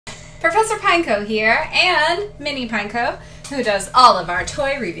Professor Pineco here, and Mini Pineco, who does all of our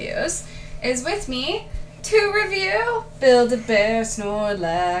toy reviews, is with me to review Build-A-Bear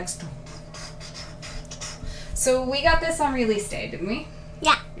Snorlax. So we got this on release day, didn't we?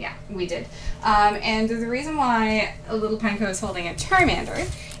 Yeah. Yeah, we did. And the reason why a little Pineco is holding a Charmander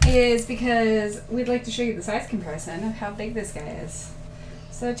is because we'd like to show you the size comparison of how big this guy is.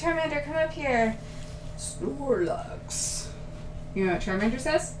 So Charmander, come up here. Snorlax. You know what Charmander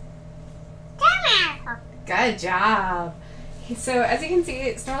says? Charmander. Good job. So as you can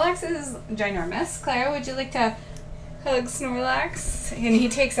see, Snorlax is ginormous. Claire, would you like to hug Snorlax? And he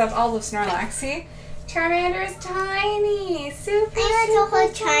takes up all of Snorlax. See? Charmander is tiny.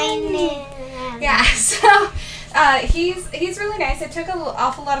 Super tiny. Yeah, so he's really nice. It took an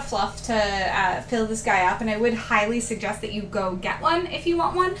awful lot of fluff to fill this guy up, and I would highly suggest that you go get one if you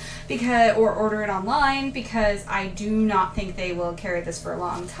want one, or order it online, because I do not think they will carry this for a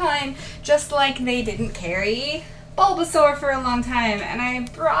long time, just like they didn't carry Bulbasaur for a long time. And I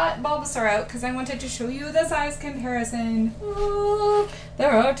brought Bulbasaur out because I wanted to show you the size comparison. Oh,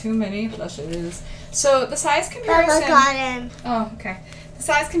 there are too many plushes. So the size comparison. Bubba got him. Oh, okay. The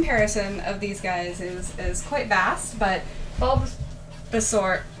size comparison of these guys is quite vast, but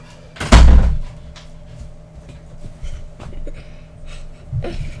Bulbasaur.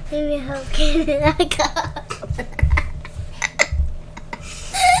 Maybe how can I go?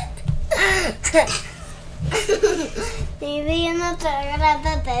 Maybe in the third of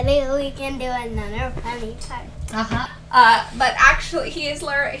the video we can do another funny part. But actually, he's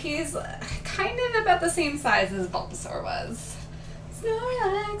kind of about the same size as Bulbasaur was.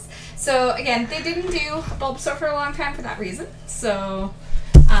 Snorlax. So again, they didn't do Bulbasaur for a long time for that reason. So,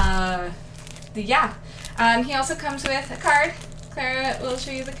 yeah. He also comes with a card. Clara will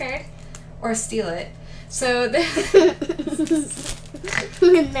show you the card, or steal it. So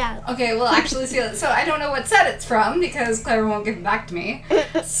No. Okay, we'll actually steal it. So I don't know what set it's from because Clara won't give it back to me.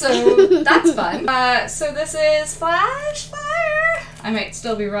 So that's fun. So this is Flash Fire. I might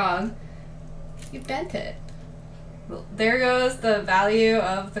still be wrong. You bent it. Well, there goes the value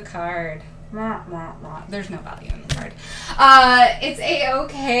of the card. There's no value in the card. It's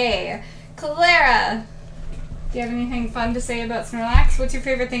A-okay. Clara, do you have anything fun to say about Snorlax? What's your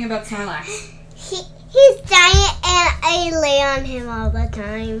favorite thing about Snorlax? He's giant and I lay on him all the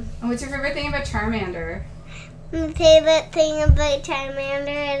time. And what's your favorite thing about Charmander? My favorite thing about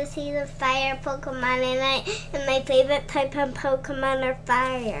Charmander is he's a fire Pokemon, and my favorite type of Pokemon are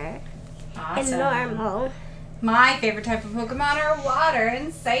fire. Awesome. And normal. My favorite type of Pokemon are water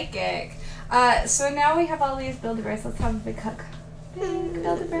and psychic. So now we have all these Build-A-Bears. Let's have a big hug. Big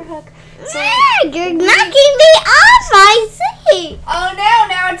Build-A-Bear hug. So you're knocking me off, I see. Oh no,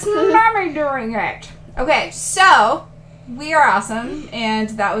 now it's Mommy doing it. Okay, so we are awesome,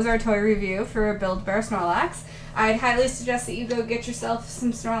 and that was our toy review for Build-A-Bear Snorlax. I'd highly suggest that you go get yourself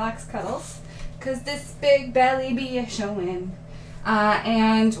some Snorlax cuddles, because this big belly be a showing.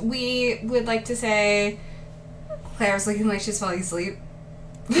 And we would like to say, Claire's looking like she's falling asleep.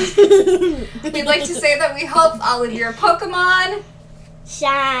 We'd like to say that we hope all of your Pokemon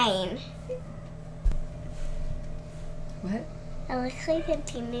shine. What? I look like a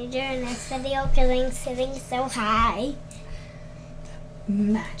teenager in this video because I'm sitting so high.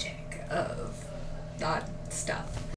 Magic of that stuff.